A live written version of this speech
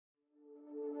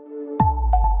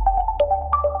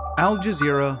Al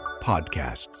Jazeera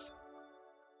Podcasts.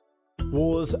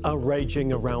 Wars are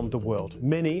raging around the world.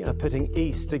 Many are pitting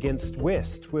East against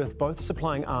West, with both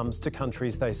supplying arms to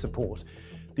countries they support.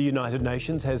 The United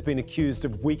Nations has been accused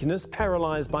of weakness,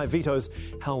 paralysed by vetoes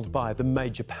held by the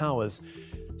major powers.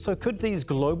 So could these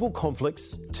global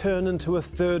conflicts turn into a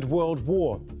third world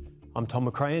war? I'm Tom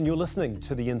McRae and you're listening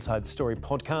to the Inside Story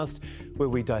podcast, where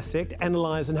we dissect,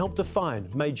 analyse and help define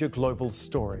major global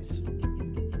stories.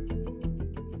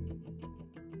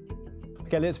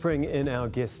 Okay, let's bring in our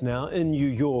guests now. In New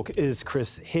York is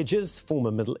Chris Hedges,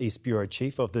 former Middle East Bureau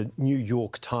Chief of the New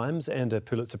York Times and a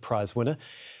Pulitzer Prize winner.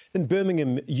 In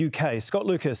Birmingham, UK, Scott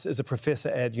Lucas is a professor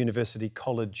at University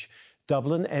College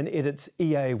Dublin and edits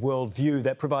EA Worldview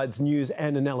that provides news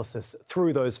and analysis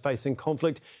through those facing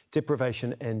conflict,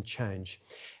 deprivation and change.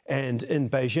 And in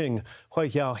Beijing,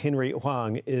 Huiyao Henry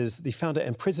Huang is the founder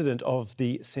and president of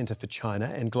the Centre for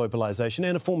China and Globalisation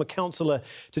and a former councillor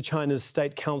to China's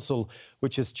State Council,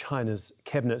 which is China's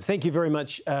cabinet. Thank you very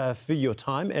much for your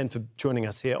time and for joining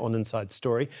us here on Inside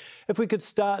Story. If we could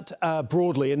start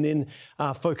broadly and then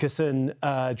focus in,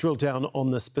 drill down on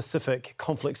the specific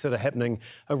conflicts that are happening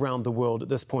around the world at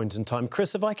this point in time.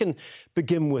 Chris, if I can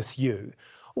begin with you.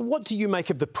 What do you make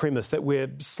of the premise that we're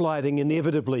sliding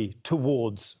inevitably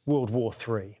towards World War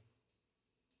III?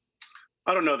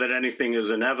 I don't know that anything is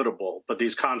inevitable, but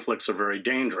these conflicts are very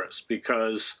dangerous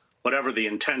because whatever the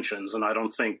intentions, and I don't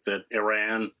think that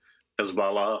Iran,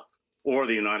 Hezbollah, or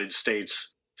the United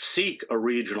States seek a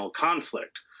regional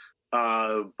conflict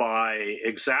by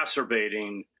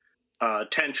exacerbating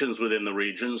tensions within the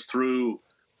regions through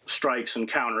strikes and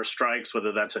counterstrikes,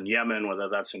 whether that's in Yemen, whether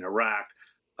that's in Iraq,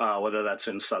 whether that's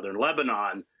in southern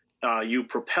Lebanon, you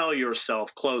propel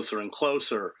yourself closer and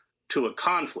closer to a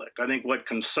conflict. I think what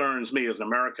concerns me as an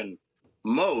American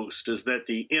most is that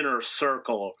the inner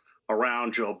circle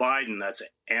around Joe Biden, that's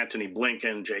Antony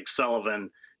Blinken, Jake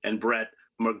Sullivan, and Brett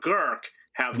McGurk,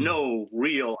 have no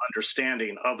real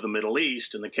understanding of the Middle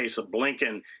East. In the case of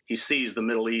Blinken, he sees the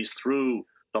Middle East through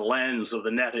the lens of the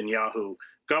Netanyahu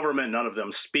government. None of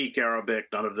them speak Arabic.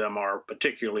 None of them are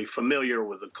particularly familiar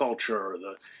with the culture or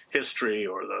the history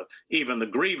or even the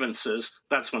grievances.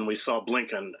 That's when we saw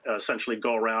Blinken essentially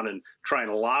go around and try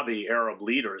and lobby Arab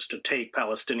leaders to take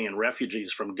Palestinian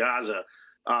refugees from Gaza.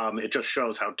 It just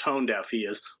shows how tone deaf he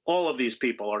is. All of these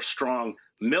people are strong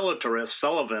militarists.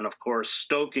 Sullivan, of course,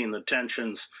 stoking the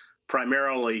tensions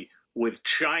primarily with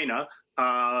China.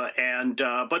 But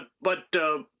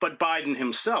Biden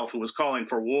himself, who was calling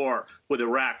for war with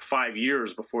Iraq 5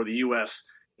 years before the U.S.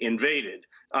 invaded.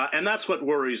 And that's what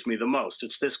worries me the most.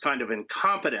 It's this kind of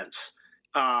incompetence,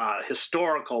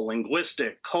 historical,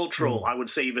 linguistic, cultural, I would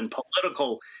say even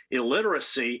political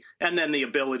illiteracy, and then the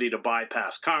ability to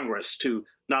bypass Congress to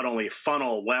not only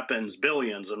funnel weapons,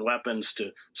 billions in weapons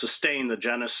to sustain the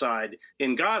genocide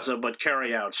in Gaza, but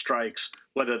carry out strikes,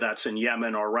 whether that's in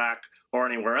Yemen or Iraq or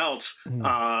anywhere else,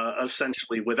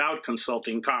 essentially without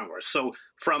consulting Congress. So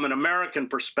from an American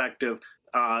perspective,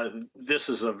 this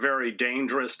is a very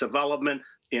dangerous development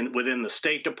within the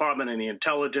State Department and the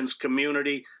intelligence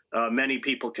community. Many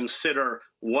people consider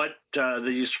what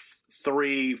these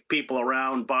three people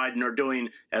around Biden are doing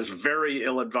as very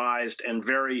ill-advised and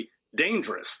very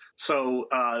dangerous. So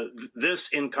this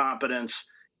incompetence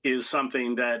is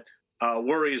something that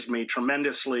worries me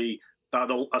tremendously,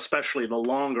 especially the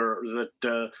longer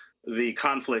that the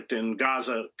conflict in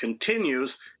Gaza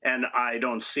continues, and I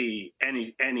don't see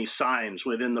any signs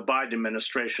within the Biden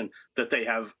administration that they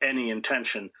have any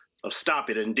intention of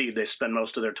stopping it. Indeed, they spend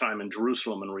most of their time in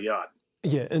Jerusalem and Riyadh.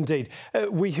 Yeah, indeed.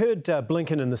 We heard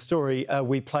Blinken in the story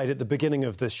we played at the beginning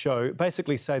of this show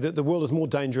basically say that the world is more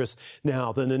dangerous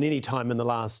now than in any time in the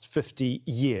last 50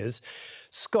 years.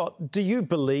 Scott, do you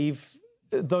believe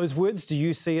those words? Do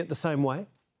you see it the same way?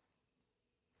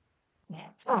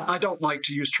 I don't like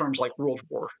to use terms like World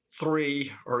War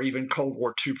III or even Cold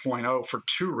War 2.0 for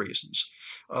two reasons.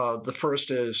 The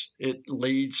first is it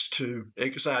leads to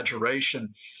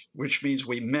exaggeration, which means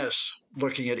we miss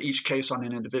looking at each case on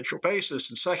an individual basis.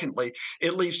 And secondly,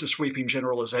 it leads to sweeping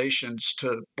generalizations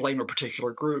to blame a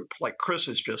particular group like Chris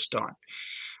has just done.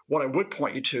 What I would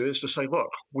point you to is to say,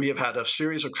 look, we have had a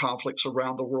series of conflicts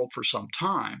around the world for some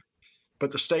time,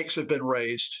 but the stakes have been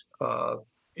raised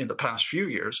in the past few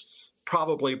years,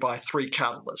 probably by three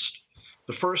catalysts.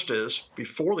 The first is,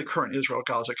 before the current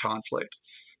Israel-Gaza conflict,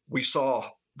 we saw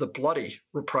the bloody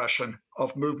repression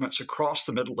of movements across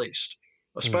the Middle East,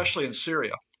 especially in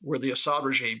Syria, where the Assad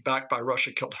regime, backed by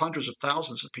Russia, killed hundreds of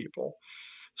thousands of people.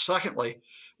 Secondly,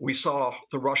 we saw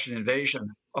the Russian invasion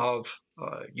of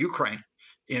Ukraine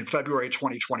in February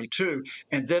 2022.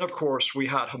 And then, of course, we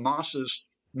had Hamas's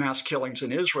mass killings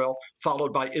in Israel,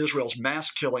 followed by Israel's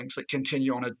mass killings that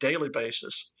continue on a daily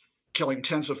basis, killing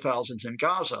tens of thousands in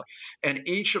Gaza. And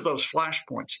each of those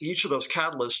flashpoints, each of those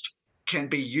catalysts can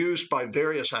be used by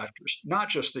various actors, not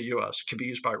just the US. It can be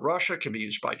used by Russia, can be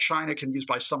used by China, can be used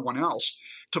by someone else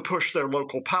to push their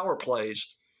local power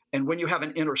plays. And when you have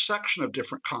an intersection of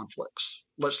different conflicts,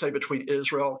 let's say between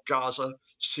Israel, Gaza,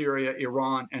 Syria,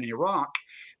 Iran, and Iraq,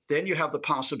 then you have the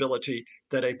possibility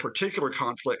that a particular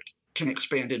conflict can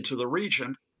expand into the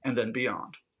region and then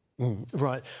beyond.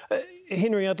 Right.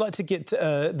 Henry, I'd like to get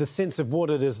the sense of what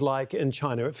it is like in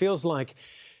China. It feels like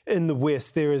in the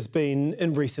West there has been,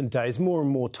 in recent days, more and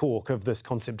more talk of this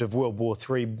concept of World War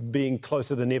III being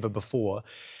closer than ever before.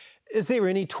 Is there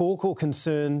any talk or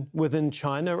concern within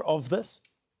China of this?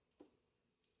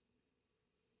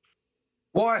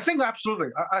 Well, I think absolutely.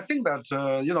 I think that,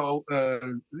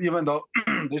 even though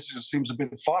this seems a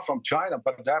bit far from China,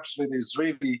 but absolutely it's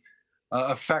really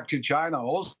affected China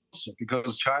also,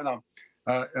 because China,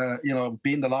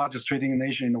 being the largest trading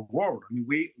nation in the world, I mean,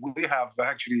 we have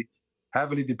actually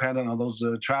heavily dependent on those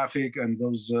traffic and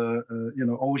those,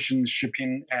 ocean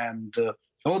shipping and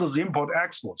all those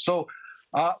import-exports. So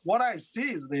what I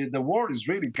see is the world is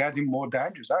really getting more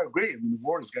dangerous. I agree. I mean, the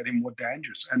world is getting more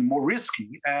dangerous and more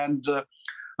risky. And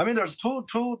there's two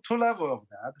levels of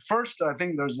that. First, I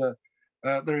think there's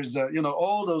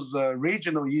all those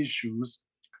regional issues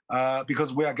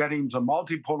because we are getting into a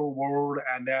multipolar world,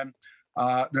 and then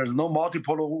there's no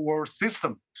multipolar world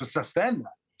system to sustain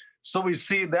that. So we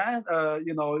see that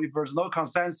if there's no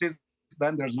consensus,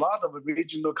 then there's a lot of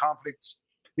regional conflicts,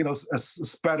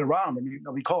 spread around. I mean,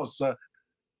 because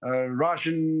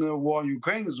Russian war in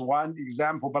Ukraine is one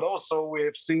example, but also we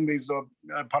have seen this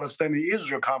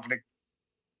Palestinian-Israel conflict,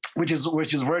 which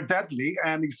is very deadly,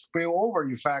 and it spill over.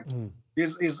 In fact,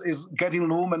 is getting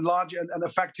loom and large and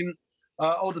affecting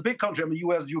all the big countries. I mean,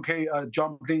 U.S., U.K.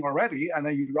 jumped in already, and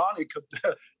then Iran could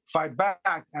fight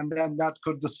back, and then that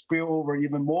could spill over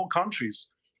even more countries,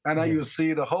 and then you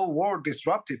see the whole world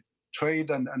disrupted,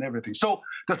 trade and everything. So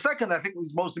the second, I think,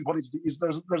 is most important is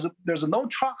there's no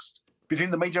trust between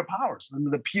the major powers,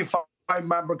 and the P5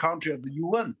 member country of the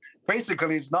UN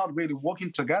basically is not really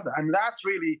working together, and that's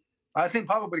really, I think,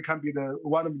 probably can be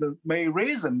one of the main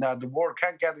reasons that the world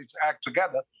can't get its act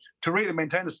together to really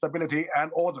maintain the stability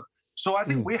and order. So I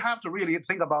think we have to really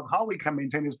think about how we can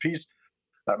maintain this peace.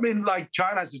 I mean, like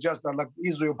China suggests that, like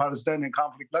Israel-Palestinian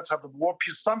conflict, let's have a War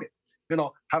Peace Summit,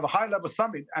 have a high-level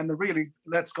summit, and really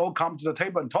let's go come to the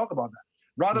table and talk about that,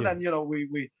 rather than,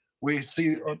 we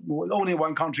see only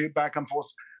one country back and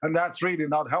forth, and that's really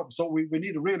not help. So we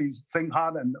need to really think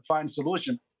hard and find a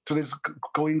solution to this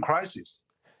going crisis.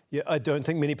 Yeah, I don't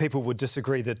think many people would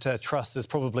disagree that trust is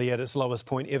probably at its lowest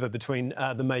point ever between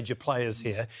the major players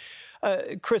here.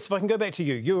 Chris, if I can go back to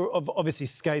you, you're obviously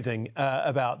scathing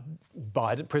about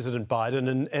President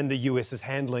Biden and the US's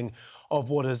handling of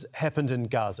what has happened in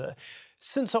Gaza.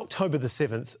 Since October the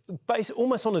 7th,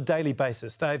 almost on a daily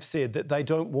basis, they've said that they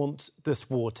don't want this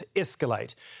war to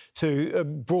escalate, to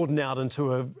broaden out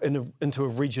into a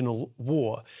regional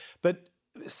war. But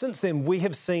since then, we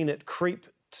have seen it creep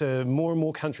to more and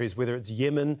more countries, whether it's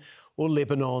Yemen or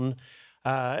Lebanon,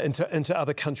 into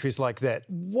other countries like that.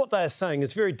 What they are saying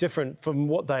is very different from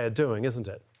what they are doing, isn't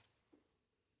it?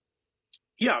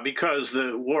 Yeah, because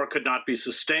the war could not be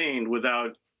sustained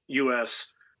without U.S.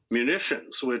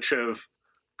 munitions, which have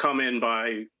come in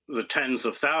by the tens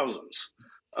of thousands.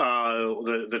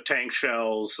 The tank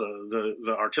shells,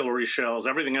 the artillery shells,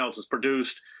 everything else is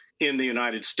produced in the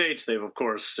United States. They've, of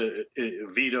course,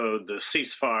 vetoed the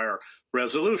ceasefire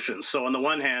resolution. So on the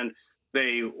one hand,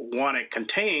 they want it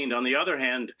contained. On the other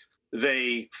hand,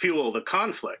 they fuel the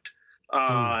conflict.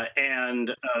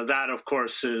 And that, of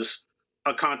course, is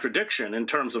a contradiction in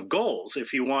terms of goals.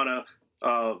 If you want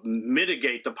to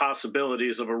mitigate the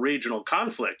possibilities of a regional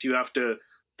conflict, you have to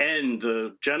end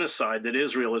the genocide that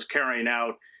Israel is carrying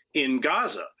out in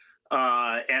Gaza.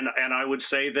 And I would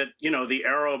say that, the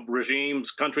Arab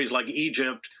regimes, countries like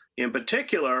Egypt in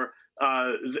particular,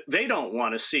 they don't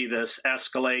want to see this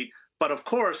escalate. But of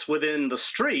course, within the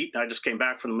street, I just came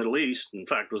back from the Middle East, in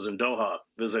fact, was in Doha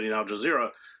visiting Al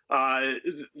Jazeera,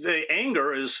 the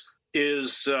anger is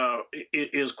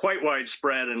quite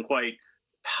widespread and quite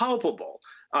palpable.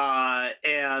 So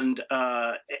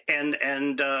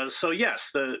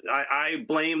yes, I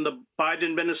blame the Biden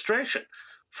administration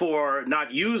for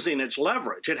not using its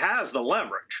leverage. It has the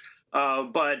leverage,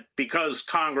 but because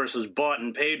Congress is bought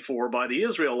and paid for by the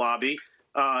Israel lobby,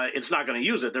 it's not going to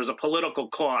use it. There's a political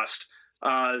cost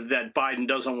that Biden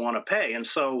doesn't want to pay. And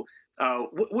so,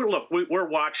 we're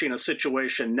watching a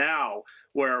situation now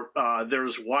where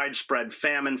there's widespread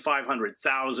famine.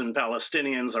 500,000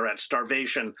 Palestinians are at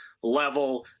starvation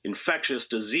level. Infectious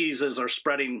diseases are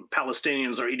spreading.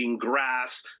 Palestinians are eating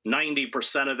grass.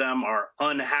 90% of them are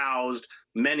unhoused,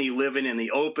 many living in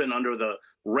the open under the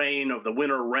rain of the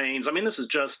winter rains. I mean, this is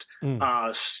just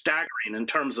staggering in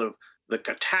terms of the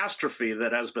catastrophe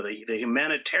that has been, the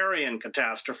humanitarian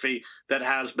catastrophe that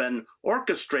has been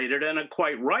orchestrated, and it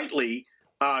quite rightly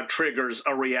triggers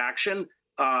a reaction.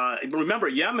 Remember,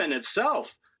 Yemen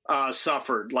itself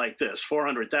suffered like this.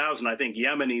 400,000, I think,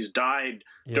 Yemenis died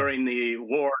during the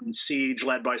war and siege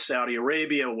led by Saudi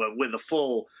Arabia with the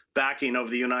full backing of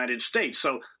the United States.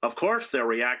 So, of course, they're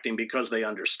reacting because they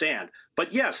understand.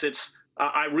 But yes,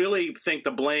 I really think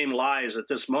the blame lies at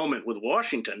this moment with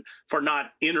Washington for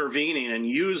not intervening and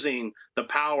using the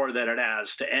power that it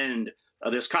has to end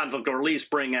this conflict, or at least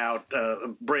bring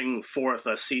forth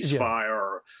a ceasefire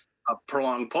or a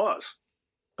prolonged pause.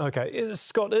 Okay,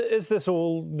 Scott, is this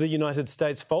all the United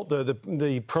States' fault,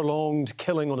 the prolonged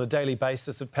killing on a daily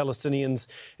basis of Palestinians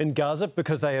in Gaza,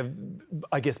 because they have,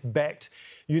 I guess, backed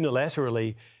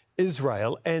unilaterally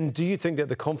Israel? And do you think that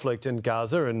the conflict in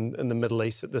Gaza and in the Middle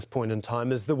East at this point in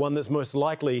time is the one that's most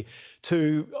likely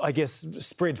to, I guess,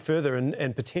 spread further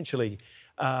and potentially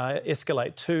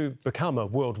escalate to become a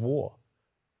world war?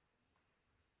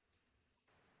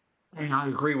 I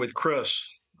agree with Chris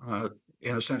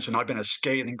in a sense, and I've been a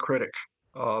scathing critic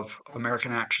of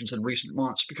American actions in recent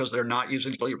months because they're not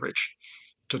using leverage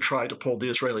to try to pull the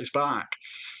Israelis back.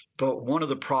 But one of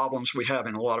the problems we have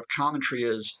in a lot of commentary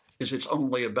is it's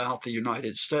only about the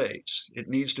United States. It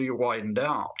needs to be widened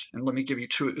out. And let me give you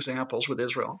two examples with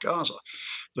Israel and Gaza.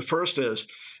 The first is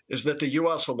that the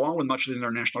U.S., along with much of the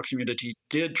international community,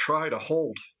 did try to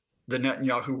hold the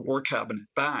Netanyahu war cabinet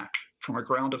back from a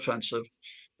ground offensive.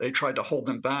 They tried to hold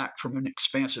them back from an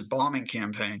expansive bombing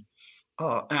campaign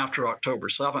after October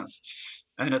 7th.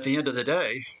 And at the end of the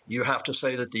day, you have to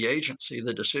say that the agency,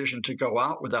 the decision to go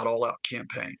out with that all-out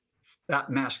campaign, that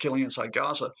mass killing inside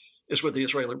Gaza, is with the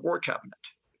Israeli war cabinet.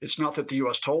 It's not that the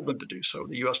U.S. told them to do so.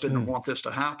 The U.S. didn't want this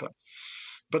to happen.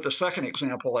 But the second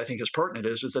example I think is pertinent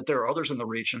is that there are others in the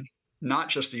region, not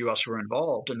just the U.S., who are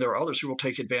involved, and there are others who will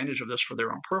take advantage of this for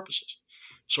their own purposes.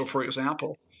 So, for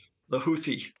example, the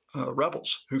Houthi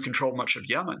rebels, who control much of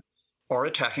Yemen, are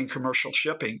attacking commercial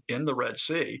shipping in the Red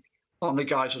Sea on the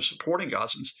guise of supporting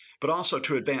Gazans, but also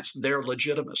to advance their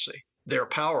legitimacy, their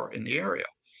power in the area.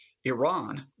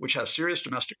 Iran, which has serious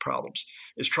domestic problems,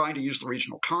 is trying to use the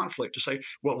regional conflict to say,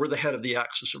 well, we're the head of the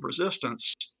axis of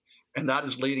resistance, and that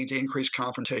is leading to increased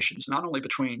confrontations, not only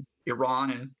between Iran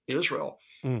and Israel,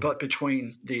 but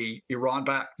between the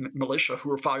Iran-backed militia who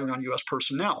are firing on U.S.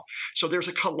 personnel. So there's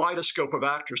a kaleidoscope of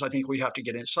actors I think we have to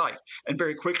get in sight. And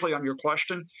very quickly on your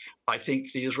question, I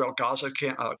think the Israel-Gaza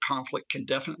conflict can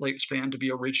definitely expand to be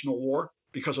a regional war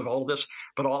because of all of this.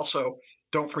 But also,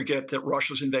 don't forget that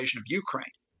Russia's invasion of Ukraine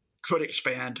could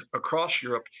expand across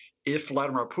Europe if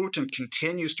Vladimir Putin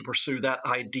continues to pursue that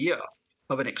idea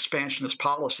of an expansionist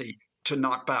policy to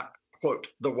knock back, quote,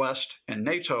 the West and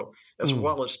NATO, as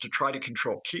well as to try to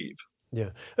control Kyiv.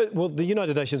 Yeah. Well, the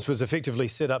United Nations was effectively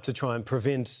set up to try and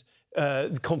prevent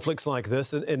conflicts like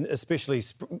this, and especially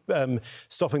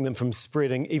stopping them from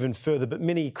spreading even further. But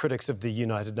many critics of the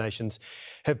United Nations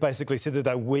have basically said that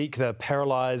they're weak, they're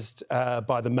paralysed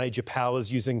by the major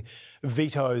powers using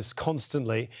vetoes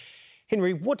constantly.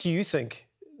 Henry, what do you think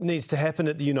needs to happen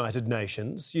at the United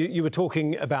Nations? You were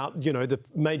talking about, the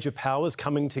major powers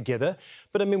coming together.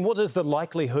 But, I mean, what is the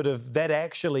likelihood of that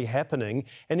actually happening?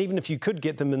 And even if you could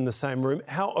get them in the same room,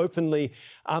 how openly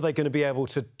are they going to be able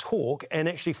to talk and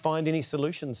actually find any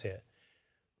solutions here?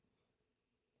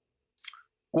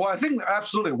 Well, I think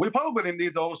absolutely. We probably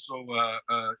need also,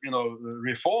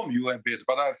 reform UN a bit.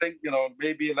 But I think,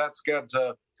 maybe let's get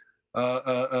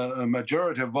a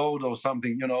majority vote or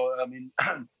something,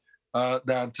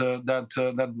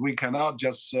 that we cannot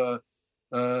just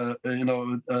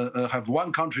have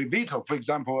one country veto. For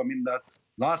example, I mean that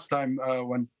last time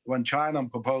when China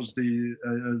proposed the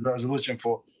resolution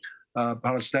for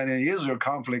Palestinian-Israel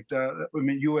conflict,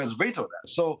 U.S. vetoed that.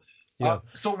 So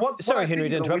so what? Sorry, Henry,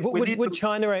 to interrupt. Would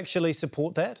China actually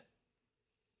support that?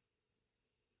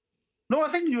 No, I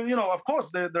think of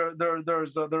course,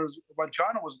 there's when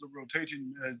China was the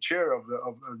rotating chair of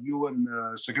UN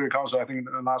Security Council, I think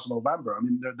last November. I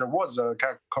mean, there was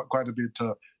quite a bit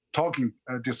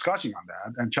discussion on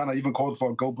that, and China even called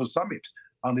for a global summit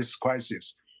on this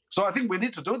crisis. So I think we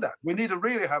need to do that. We need to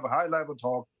really have a high-level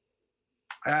talk,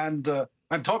 and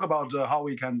talk about how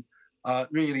we can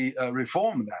really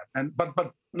reform that.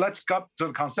 But let's get to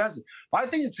the consensus. I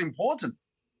think it's important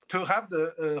to have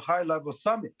the high-level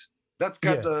summit Let's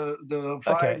get the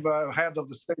five head of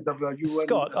the state of the UN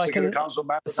Scott, Security Council.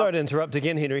 Sorry to interrupt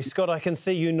again, Henry. Scott, I can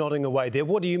see you nodding away there.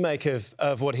 What do you make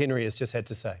of what Henry has just had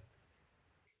to say?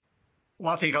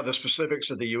 Well, I think on the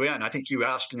specifics of the UN, I think you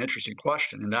asked an interesting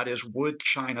question, and that is, would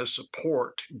China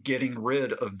support getting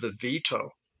rid of the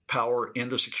veto power in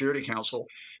the Security Council,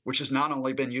 which has not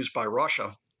only been used by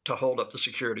Russia to hold up the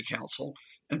Security Council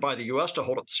and by the US to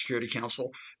hold up the Security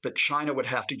Council, but China would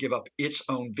have to give up its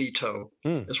own veto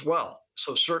as well.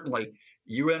 So certainly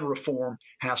UN reform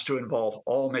has to involve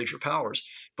all major powers.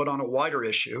 But on a wider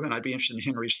issue, and I'd be interested in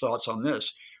Henry's thoughts on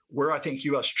this, where I think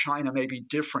US-China may be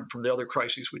different from the other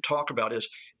crises we talk about is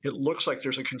it looks like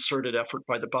there's a concerted effort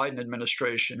by the Biden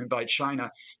administration and by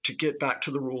China to get back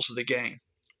to the rules of the game,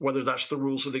 whether that's the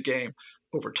rules of the game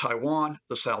over Taiwan,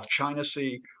 the South China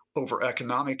Sea, over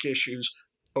economic issues,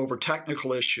 over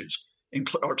technical issues,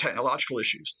 or technological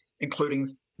issues,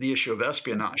 including the issue of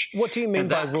espionage. What do you mean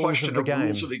by rules of the game?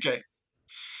 Rules of the game.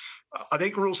 I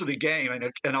think rules of the game,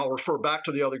 and I'll refer back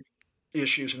to the other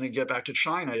issues and then get back to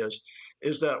China,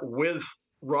 is that with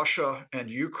Russia and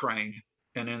Ukraine,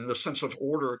 and in the sense of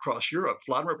order across Europe,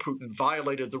 Vladimir Putin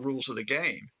violated the rules of the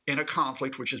game in a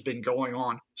conflict which has been going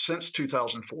on since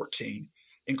 2014,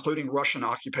 including Russian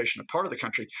occupation of part of the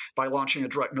country, by launching a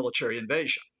direct military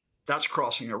invasion. That's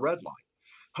crossing a red line.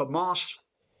 Hamas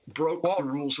broke the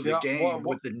rules of the game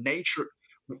with the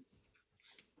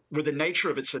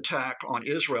nature of its attack on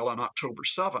Israel on October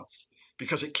 7th,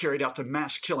 because it carried out the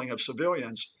mass killing of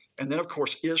civilians. And then, of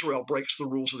course, Israel breaks the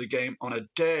rules of the game on a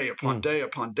day upon day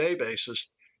upon day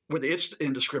basis with its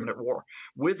indiscriminate war.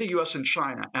 With the U.S. and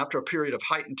China, after a period of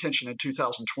heightened tension in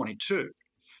 2022,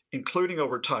 including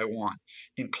over Taiwan,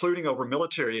 including over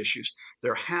military issues,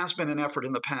 there has been an effort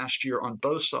in the past year on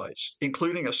both sides,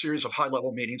 including a series of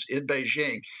high-level meetings in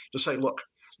Beijing, to say, look,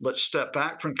 let's step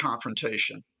back from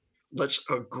confrontation. Let's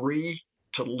agree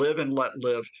to live and let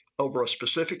live over a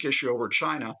specific issue over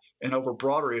China and over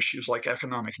broader issues like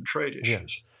economic and trade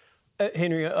issues. Yeah.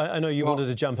 Henry, I know you wanted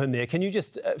to jump in there. Can you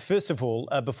just, first of all,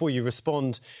 before you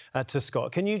respond to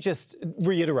Scott, can you just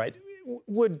reiterate,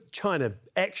 would China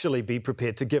actually be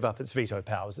prepared to give up its veto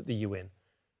powers at the UN?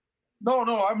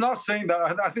 No, I'm not saying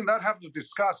that. I think that have to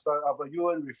discuss of a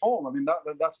UN reform. I mean,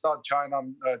 that's not China,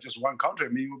 just one country. I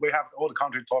mean, we have all the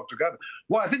countries talk together.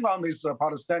 Well, I think on this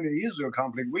Palestinian-Israel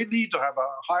conflict, we need to have a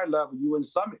high-level UN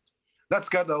summit. Let's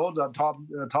get all the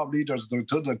top leaders to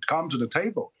come to the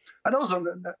table. And also,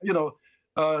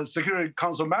 Security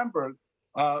Council member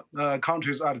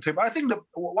countries at the table. I think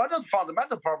one of the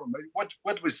fundamental problems,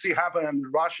 what we see happen in the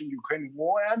Russian-Ukrainian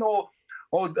war and or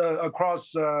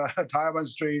across Taiwan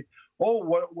Strait, or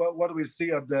what we see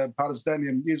at the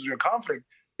Palestinian-Israel conflict,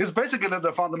 is basically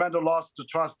the fundamental loss to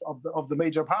trust of the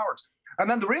major powers. And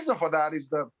then the reason for that is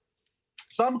that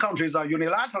some countries are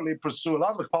unilaterally pursue a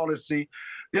lot of policy,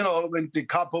 when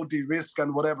decouple, de-risk,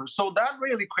 and whatever. So that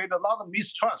really created a lot of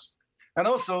mistrust. And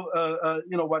also,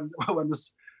 when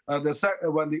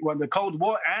the Cold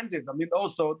War ended, I mean,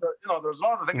 also, there's a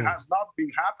lot of things has not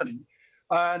been happening.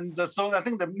 And so I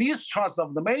think the mistrust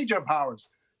of the major powers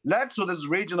led to this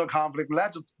regional conflict,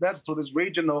 led to this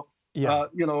regional,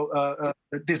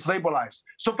 destabilized.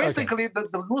 So basically, the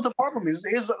root of the problem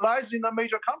lies in the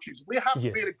major countries. We have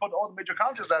to really put all the major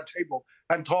countries at the table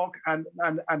and talk and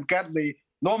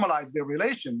normalize their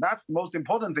relation. That's the most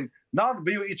important thing. Not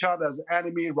view each other as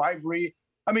enemy, rivalry.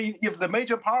 I mean, if the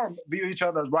major power view each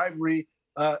other as rivalry,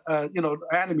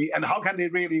 enemy, and how can they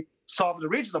really solve the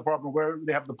regional problem where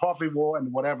they have the profit war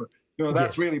and whatever?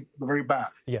 That's really very bad.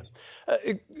 Yeah.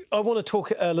 I want to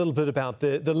talk a little bit about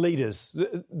the leaders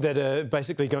that are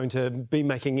basically going to be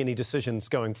making any decisions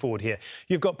going forward here.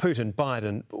 You've got Putin,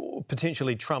 Biden,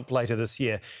 potentially Trump later this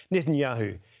year,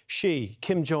 Netanyahu, Xi,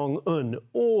 Kim Jong-un,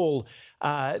 all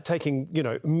taking,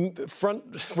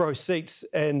 front row seats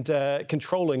and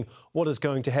controlling what is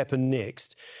going to happen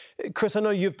next. Chris, I know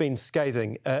you've been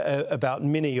scathing about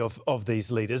many of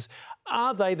these leaders.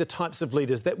 Are they the types of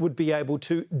leaders that would be able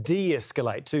to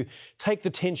de-escalate, to take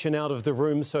the tension out of the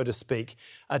room, so to speak,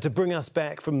 to bring us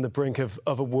back from the brink of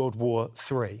a World War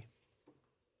III?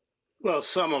 Well,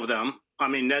 some of them. I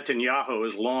mean, Netanyahu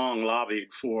has long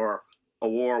lobbied for a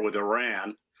war with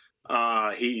Iran.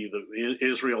 The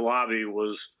Israel lobby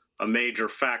was a major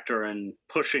factor in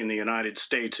pushing the United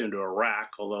States into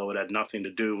Iraq, although it had nothing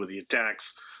to do with the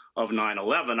attacks of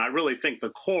 9/11. I really think the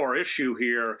core issue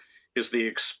here is the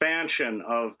expansion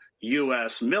of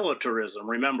U.S. militarism.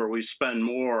 Remember, we spend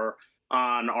more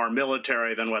on our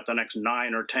military than what the next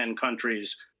 9 or 10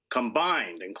 countries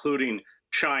combined, including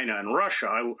China and Russia.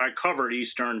 I covered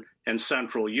Eastern and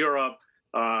Central Europe.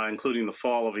 including the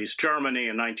fall of East Germany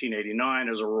in 1989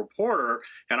 as a reporter.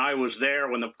 And I was there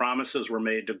when the promises were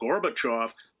made to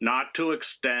Gorbachev not to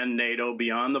extend NATO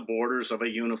beyond the borders of a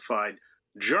unified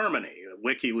Germany.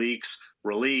 WikiLeaks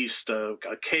released a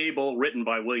cable written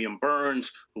by William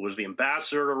Burns, who was the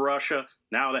ambassador to Russia,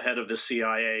 now the head of the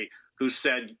CIA, who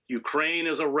said Ukraine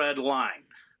is a red line.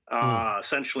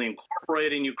 Essentially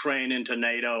incorporating Ukraine into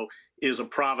NATO is a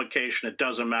provocation. It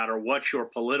doesn't matter what your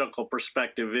political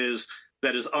perspective is,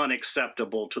 that is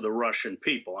unacceptable to the Russian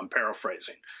people. I'm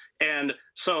paraphrasing. And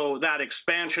so that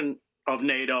expansion of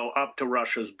NATO up to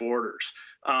Russia's borders,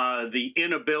 the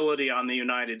inability on the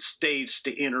United States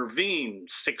to intervene,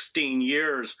 16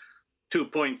 years,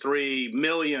 2.3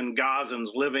 million Gazans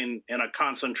living in a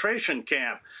concentration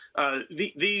camp.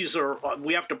 These are,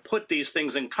 we have to put these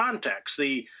things in context.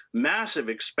 The massive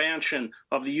expansion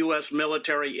of the U.S.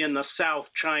 military in the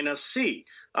South China Sea.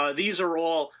 These are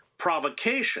all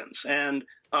provocations. And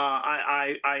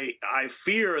I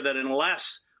fear that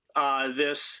unless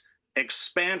this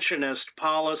expansionist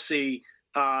policy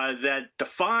that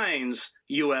defines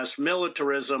U.S.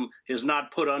 militarism is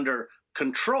not put under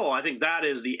control, I think that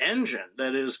is the engine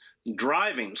that is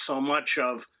driving so much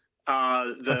of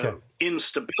the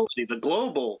instability, the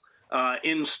global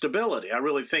instability. I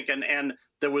really think, and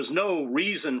there was no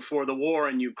reason for the war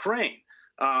in Ukraine.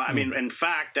 I mean, in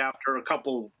fact, after a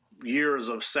couple years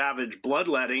of savage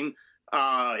bloodletting,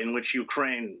 in which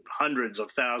Ukraine, hundreds of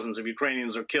thousands of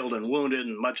Ukrainians are killed and wounded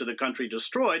and much of the country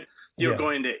destroyed, you're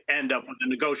going to end up with a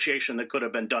negotiation that could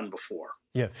have been done before.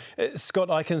 Yeah. Scott,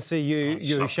 I can see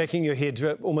you're shaking your head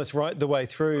almost right the way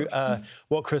through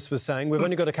what Chris was saying. We've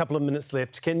only got a couple of minutes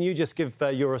left. Can you just give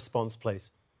your response,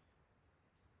 please?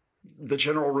 The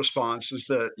general response is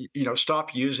that,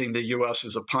 stop using the U.S.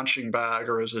 as a punching bag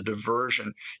or as a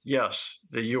diversion. Yes,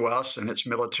 the U.S. and its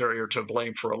military are to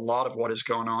blame for a lot of what is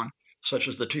going on, such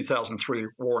as the 2003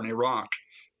 war in Iraq.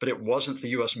 But it wasn't the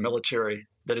U.S. military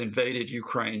that invaded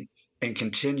Ukraine and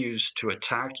continues to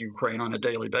attack Ukraine on a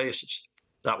daily basis.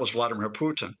 That was Vladimir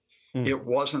Putin. It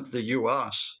wasn't the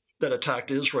U.S. that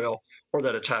attacked Israel or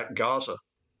that attacked Gaza.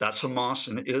 That's Hamas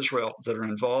and Israel that are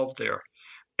involved there.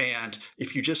 And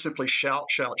if you just simply shout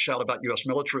about U.S.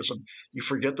 militarism, you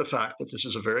forget the fact that this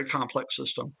is a very complex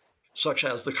system, such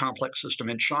as the complex system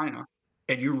in China.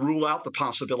 And you rule out the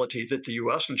possibility that the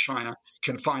U.S. and China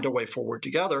can find a way forward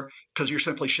together because you're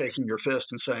simply shaking your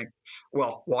fist and saying,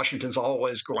 well, Washington's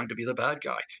always going to be the bad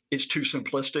guy. It's too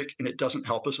simplistic and it doesn't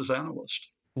help us as analysts.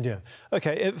 Yeah.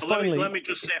 Okay. Finally, let me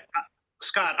just say,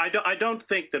 Scott, I don't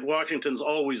think that Washington's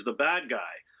always the bad guy.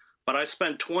 But I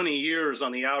spent 20 years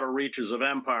on the outer reaches of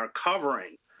empire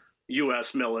covering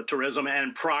U.S. militarism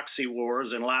and proxy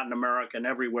wars in Latin America and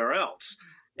everywhere else.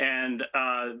 And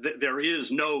there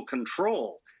is no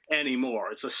control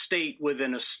anymore. It's a state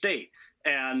within a state.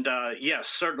 And yes,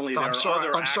 certainly there are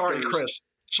other actors.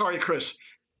 Sorry, Chris.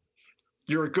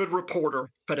 You're a good reporter,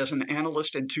 but as an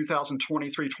analyst in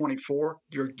 2023-24,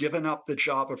 you're giving up the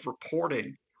job of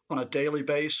reporting on a daily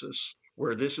basis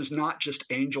where this is not just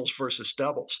angels versus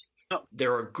devils. No,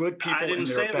 there are good people and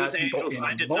there are bad people.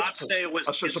 I did not say it was.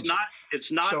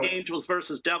 It's not angels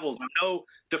versus devils. I'm no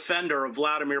defender of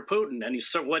Vladimir Putin,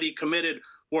 and what he committed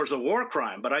was a war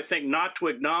crime. But I think not to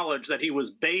acknowledge that he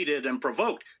was baited and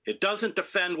provoked. It doesn't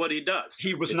defend what he does.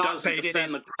 He was not baited.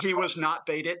 He was not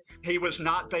baited. He was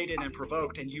not baited and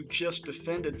provoked. And you just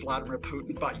defended Vladimir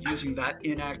Putin by using that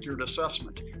inaccurate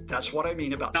assessment. That's what I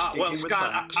mean about sticking with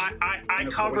facts. I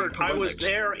covered. I was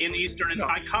there in Eastern. No.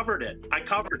 I covered it.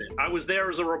 I was there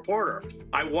as a reporter.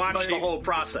 I watched the whole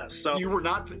process. So you were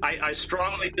not. I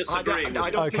strongly disagree. I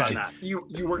don't think that.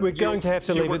 We're going to have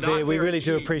to leave it there. We really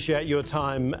do appreciate your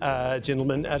time,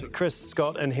 gentlemen. Chris,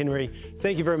 Scott, and Henry,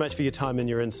 thank you very much for your time and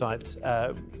your insights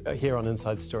here on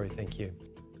Inside Story. Thank you.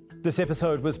 This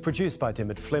episode was produced by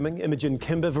Dermot Fleming, Imogen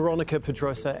Kimber, Veronica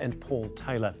Pedrosa, and Paul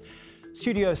Taylor.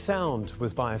 Studio sound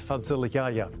was by Fadzil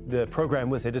Yahya. The program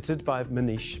was edited by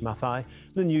Manish Mathai,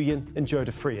 Lynn Nguyen, and Joe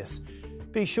DeFrias.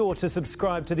 Be sure to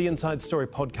subscribe to the Inside Story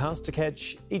podcast to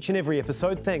catch each and every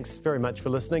episode. Thanks very much for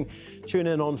listening. Tune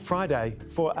in on Friday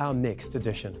for our next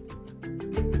edition.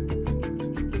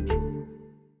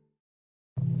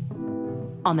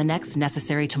 On the next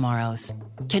Necessary Tomorrows,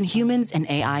 can humans and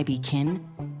AI be kin?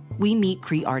 We meet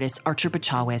Cree artist Archer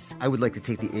Pachawis. I would like to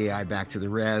take the AI back to the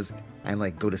res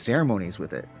and go to ceremonies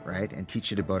with it, right? And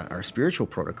teach it about our spiritual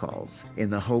protocols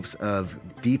in the hopes of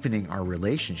deepening our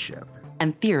relationship.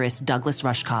 And theorist Douglas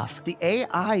Rushkoff. The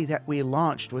AI that we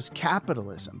launched was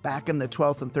capitalism back in the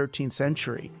 12th and 13th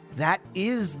century. That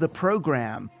is the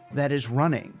program that is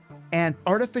running. And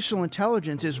artificial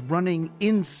intelligence is running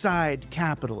inside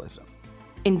capitalism.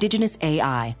 Indigenous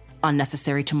AI,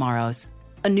 Unnecessary Tomorrows,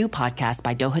 a new podcast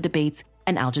by Doha Debates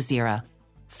and Al Jazeera.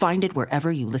 Find it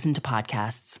wherever you listen to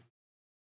podcasts.